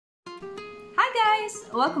Hi guys!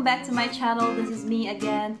 Welcome back to my channel. This is me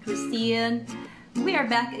again, Christine. We are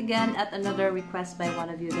back again at another request by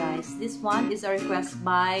one of you guys. This one is a request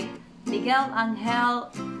by Miguel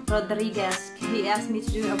Angel Rodriguez. He asked me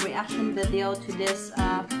to do a reaction video to this,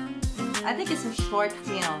 I think it's a short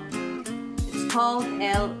film. It's called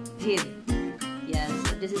El PIB. Yes,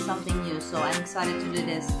 this is something new, so I'm excited to do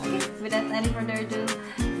this. Okay, without any further ado,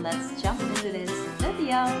 let's jump into this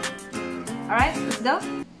video. Alright, let's go!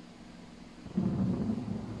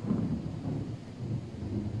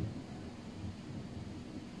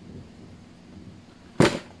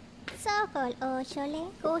 Sokol o shole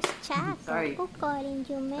kushchak kukorin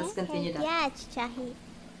yume yach chahi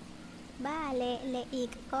bale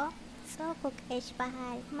leik ko sokuk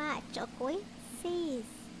eshpahal ma chokui sis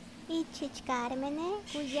ichich carmene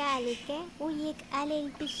uyalike uyik alil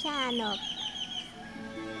pishanok.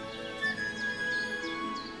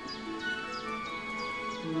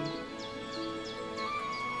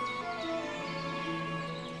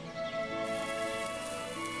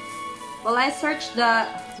 Well, I searched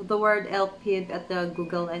the word El PIB at the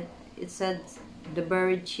Google and it said the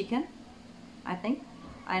buried chicken, I think.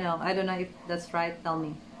 I don't know if that's right. Tell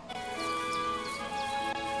me.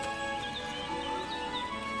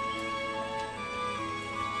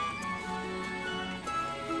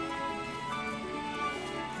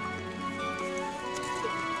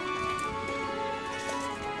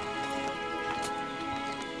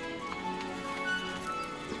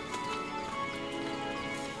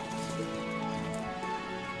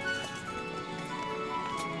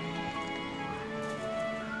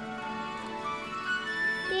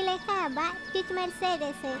 Ba, Pit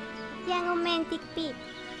Mercedes, yang romantic Pip.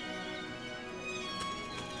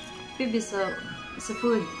 PIB is a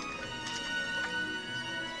food.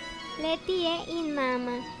 Letie in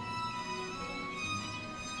mama.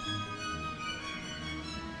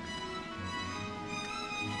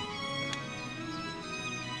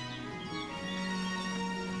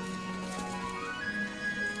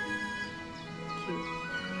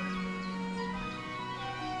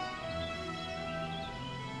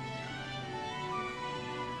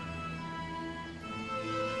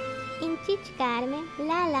 In Chich Carmen,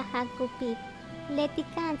 Lala Hakupip, Leti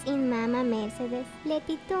Cans in Mama Mercedes,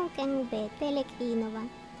 Leti Tunken Ube, Telek Innova,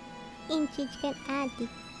 in Chichken Ati,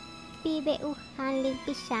 Pibe Hanal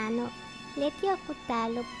Pixan, Leti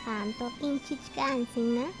Okutalo Canto, in Chichkan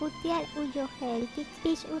Sina, Utial Uyo Helti,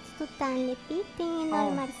 Pish Utstutan Lepi,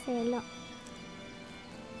 Tinginol Marcelo.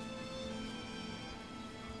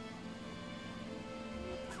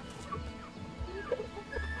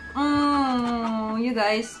 You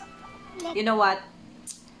guys. You know what?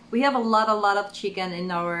 We have a lot of chicken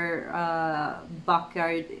in our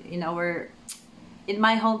backyard, in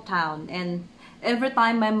my hometown, and every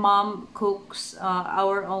time my mom cooks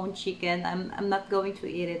our own chicken, I'm not going to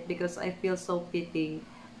eat it because I feel so pity,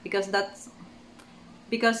 because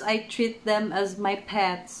I treat them as my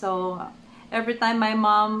pet. So every time my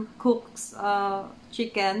mom cooks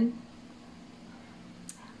chicken,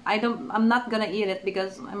 I'm not gonna eat it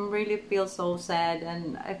because I really feel so sad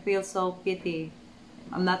and I feel so pity.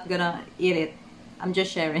 I'm not gonna eat it. I'm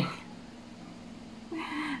just sharing.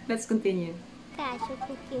 Let's continue. Kasho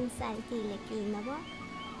kukim saltile kinabo,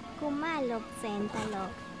 kumalok sentalok,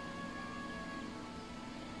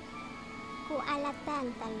 ku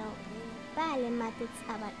alatan talok, bale matuts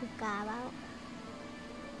abat ukabaw,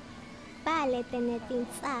 bale tenetin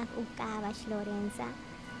sak ukabash Lorenza.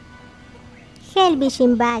 Helbi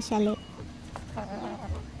shimbashale.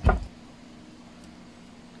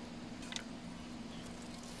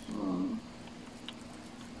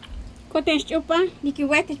 Kotesh chupa, niki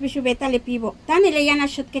wetes bishubeta le pibo. Tani le yana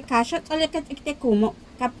shot ke kasho, tsolekat ikte kumo.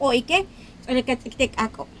 Kapo ike, tsolekat ikte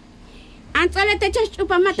ako. Antzole te chas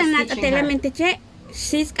chupa matanat atelamente che,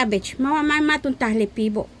 sis kabech. Mama matun tahle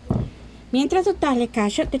pibo. Mientras tú estás le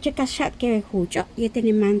cacho, te checas chat que ve jucho y te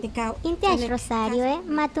ne manticao. Intes Rosario,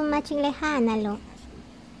 matun machin le hanalo.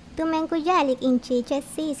 Tu menkuyalik inchiche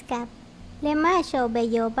siskap. Le macho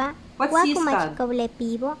beyoba, waku machiko le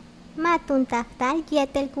pibo, matun taftal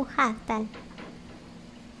yetel kuhaktal.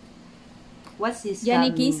 What's this?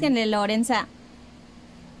 Yanikisken le Lorenza.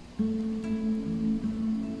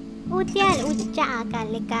 Utial uchaka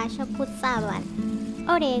le cacho putsaban.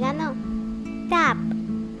 Orégano. Tap.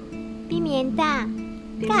 Pimienta.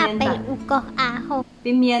 Kapel ukoh ajo.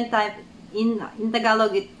 Pimienta in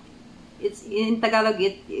Tagalog it's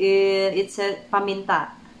a paminta.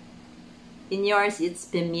 In yours it's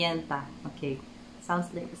pimienta. Okay.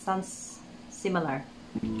 Sounds similar.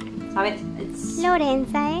 So it's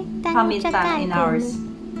Lorenza paminta in ours.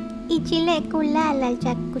 Ichile kulala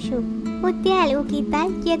chakushu. Utial ukital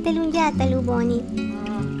yetel unyatal uboni.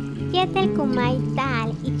 Yetel kumay tal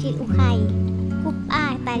ichil uhay. Kupa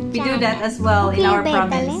tal We do that as well in our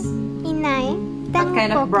province. Inae, What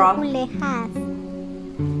kind of broth? Ulehas.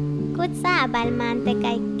 Kutsabal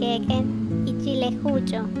manteca y keken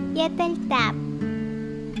ichilejucho. Yetel tap.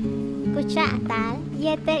 Kuchatal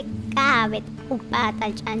yetel kabet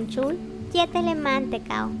upatal chanchul. Yetel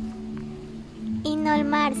mantecao. Inol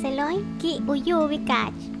marceloy ki uyubi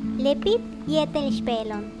kach. Lepip yetel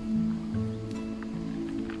spelon.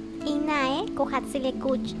 Inae kuhatsile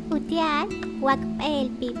kuch. Utial wak el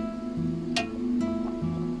pip.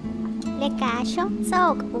 Le casho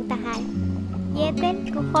sok utahal. Yetel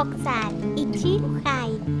kuhoksal ichi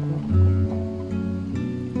uhay.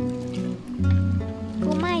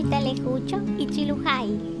 Kumay talejucho ichiluhay.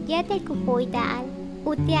 Yetel kuhuital.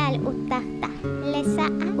 Utial utahta. Lesaa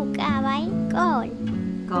ukabay kol.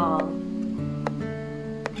 Call.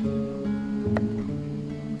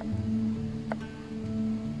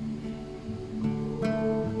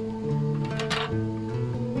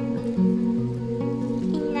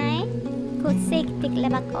 Inae kusik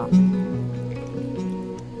tiklabako.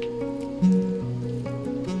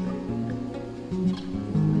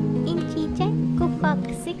 Inchiche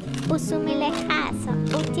kuhoksik usumilejaso.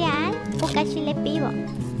 Utial ukashilepivo.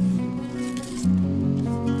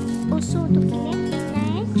 Usutukile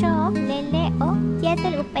inae chop leleo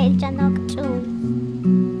yetel upel chanok chuy.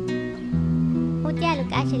 Utial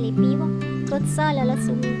ukashilipivo. Kut solo lo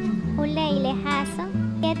sumi. Ulei lejaso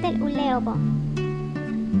yetel uleobo.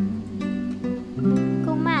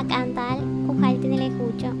 Kumak antal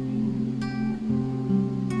kuhaltinelejucho.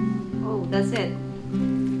 Oh, that's it.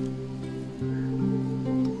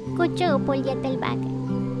 Kucho upul yetel bag.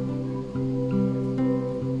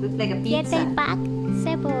 Looks like a Yetel pizza. pak,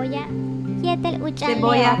 cebolla, yetel uchan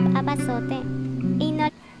Cebolla. leop abasote.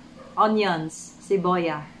 Inol Onions,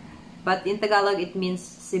 siboya. But in Tagalog, it means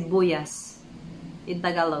sibuyas. In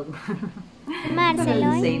Tagalog.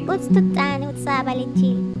 marceloy, Same. utstutan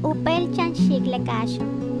utsabalichil, upel chan shigle kasho.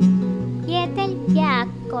 Yetel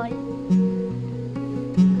yakol.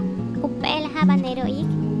 Upel habanero ik.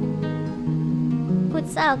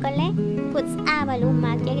 Kutsokole, kutsabal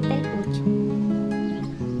umak yetel kuch.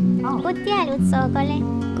 Oh, Utial utsokole,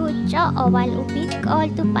 kucho oval upit kol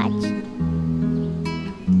tupach.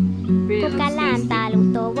 really looks tasty. Kukalantal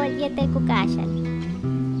utobol yetel kukashal.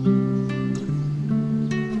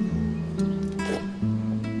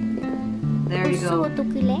 There you go.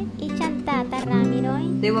 Usutukile, ichantata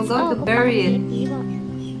ramiroy. They were going to bury it.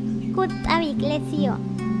 Kut abiklesio.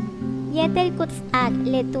 Yetel kuts ag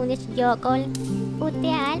letunish yokol.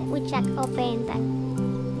 Utial uchak opental.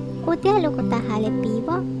 Utial ukutahale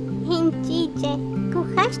pivo. Hinchiche.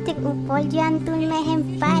 Kuhashtek upol yantun mehen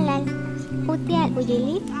palal. Utial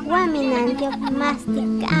uyilit. Waminantio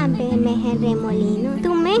mastik ambe mehen remolino.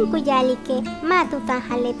 Tumen kuyalike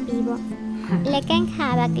matutahale pivo. Leken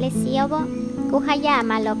habak lesiobo.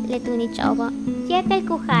 Kuhayama lop letuni chobo. Yetel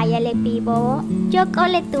kuhaya le pibo. Yoko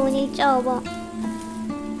letuni chobo.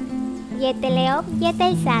 Yeteleo,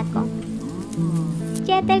 yetel saco.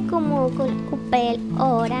 Yetel kumukul upel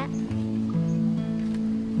ora.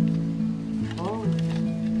 Oh,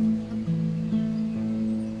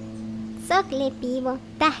 Sok le pibo,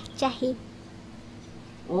 tahchahi.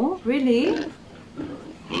 oh, really?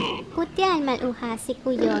 Utial mal uhasi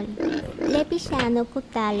kuyol. Le pishano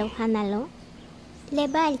kutalo hanalo. Le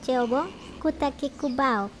balcheobo kutaki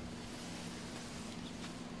kubao.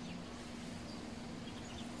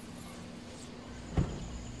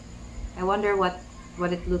 I wonder what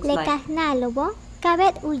it looks Le like. casnalobo,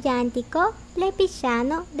 cabet uyantico, le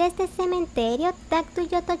pishano desde cementerio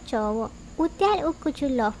taktuyo tochobo. Utial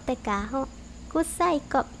ukuchulov tecajo. Kusai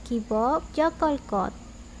kop kibob yokolkot.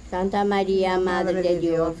 Santa María, Madre de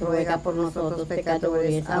Dios, ruega por nosotros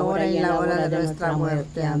pecadores, ahora y en la hora de nuestra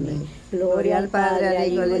muerte. Amén. Gloria al Padre,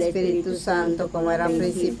 al Hijo y al Espíritu Santo, como era al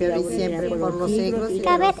principio, y siempre, por los siglos de los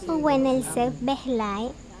Kabet siglos. uwenel se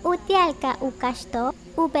behlai, utialka ukasto,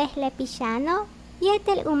 ubehle pishano,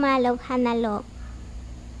 yetel umalo hanalo.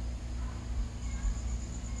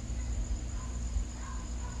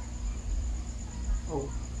 Oh,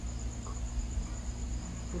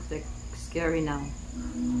 looks like scary now.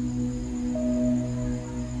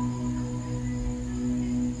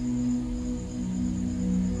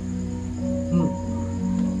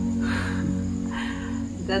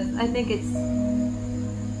 That I think it's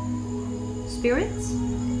spirits.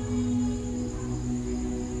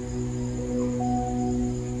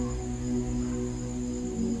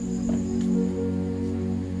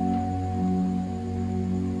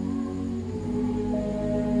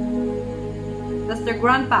 That's their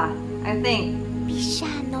grandpa. I think.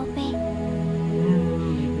 Pishano be.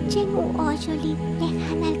 Jengu ojoli le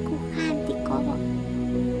hanal kuhanti kobo.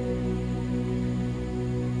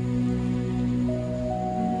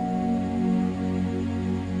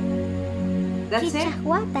 That's it?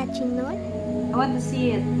 Kichahwata chinol. I want to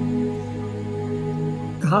see it.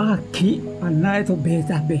 Kaki anay to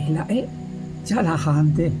beta behla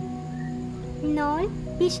chalahante. Nol,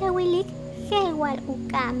 pishawilik, hewal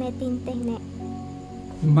ukame tintene.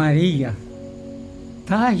 Maria,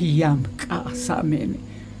 tahiyam kasa men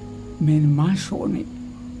mashone,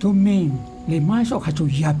 to men le masho hacho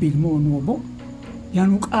yabil monobo,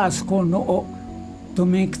 yanuk asko no o, to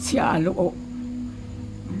make tialo o,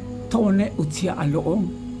 tone utialo o,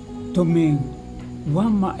 to men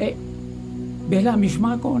wama bela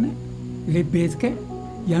mishmakone, le betke,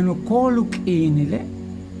 yanuk inile,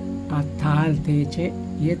 atal teche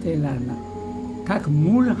yetelana, kak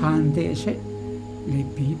mul handeche, le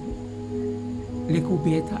PIB, le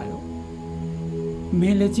kubetalo.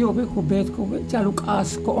 Me le tiobe kubet kube, chaluk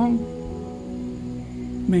asko on,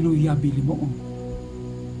 menu yabilimo on.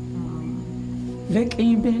 Lek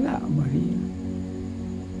bela Maria.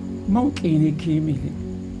 Monk ine kimile.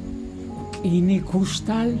 Ine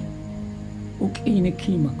kustal, uk ine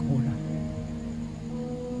kimakola.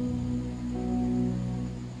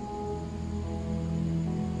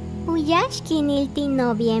 Uyashkinilti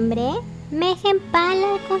noviembre, mejen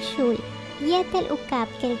pala koshul, yetel ukap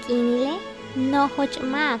kelkinile, nohoch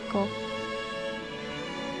mako.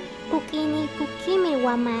 Ukinil kukimil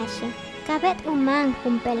wamashe, kabet uman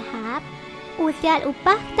kumpelhab, utial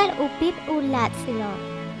upahtal upip ulatsilo.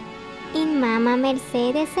 In mama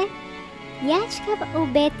Mercedes, yashkab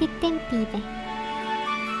ubetik tempibe.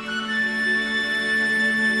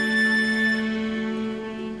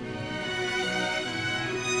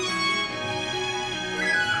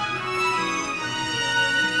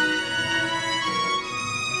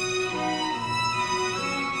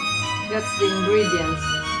 That's the ingredients.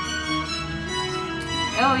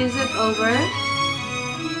 Oh, is it over?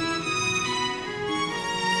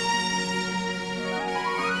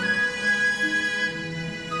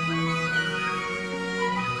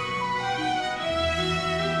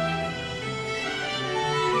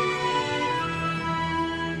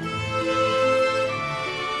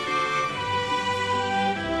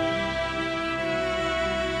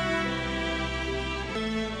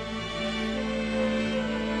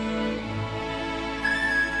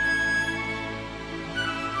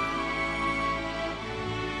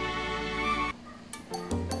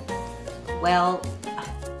 Well,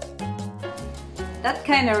 that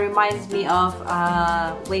kind of reminds me of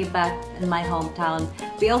way back in my hometown.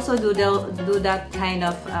 We also do that kind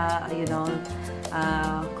of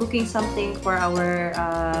cooking something for our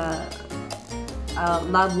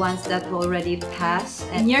loved ones that already passed.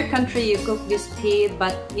 And in your country you cook this PIB,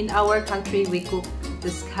 but in our country we cook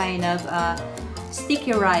this kind of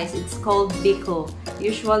sticky rice. It's called biko.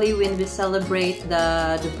 Usually when we celebrate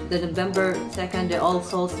the November 2nd, the All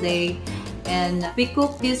Souls Day, and we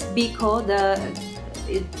cook this biko.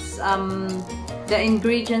 The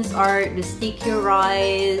ingredients are the sticky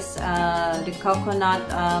rice, the coconut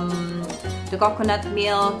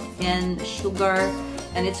milk, and sugar,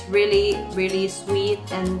 and it's really sweet.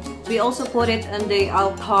 And we also put it on the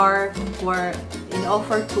altar in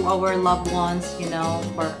offer to our loved ones,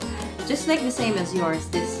 for just like the same as yours.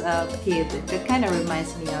 This PIB, that kind of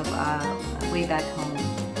reminds me of way back home.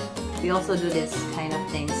 We also do this kind of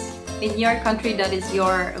things. In your country, that is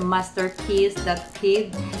your masterpiece, that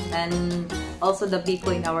PIB, and also the biko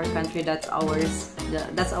in our country, that's ours.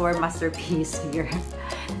 That's our masterpiece here.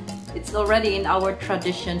 It's already in our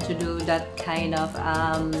tradition to do that kind of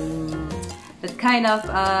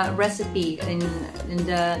recipe in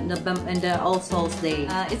the All Souls Day.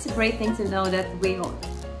 It's a great thing to know that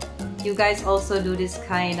you guys also do this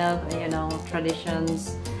kind of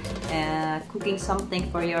traditions. Cooking something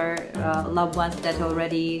for your loved ones that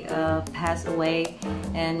already passed away,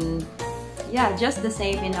 and yeah, just the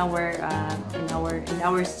same in ours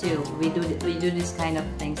too. We do this kind of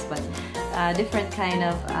things, but different kind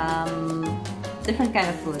of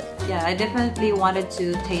food. Yeah, I definitely wanted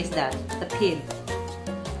to taste that. The PIB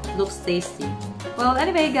looks tasty. Well,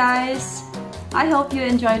 anyway, guys, I hope you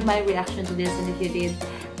enjoyed my reaction to this, and if you did,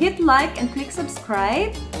 hit like and click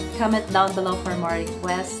subscribe. Comment down below for more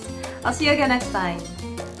requests. I'll see you again next time.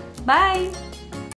 Bye!